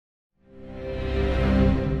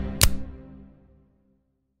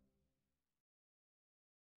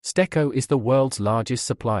Steco is the world's largest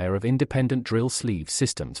supplier of independent drill sleeve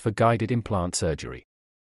systems for guided implant surgery.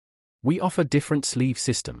 We offer different sleeve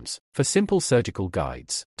systems, for simple surgical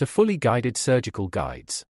guides, to fully guided surgical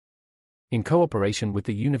guides. In cooperation with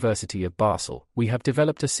the University of Basel, we have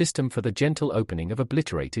developed a system for the gentle opening of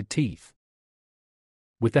obliterated teeth.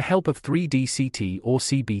 With the help of 3D CT or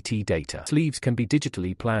CBT data, sleeves can be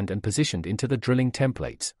digitally planned and positioned into the drilling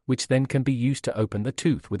templates, which then can be used to open the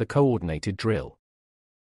tooth with a coordinated drill.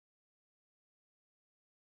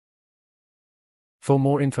 For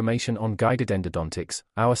more information on guided endodontics,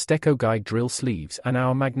 our Steco guide drill sleeves and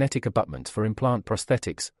our magnetic abutments for implant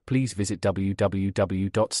prosthetics, please visit www.steco.de.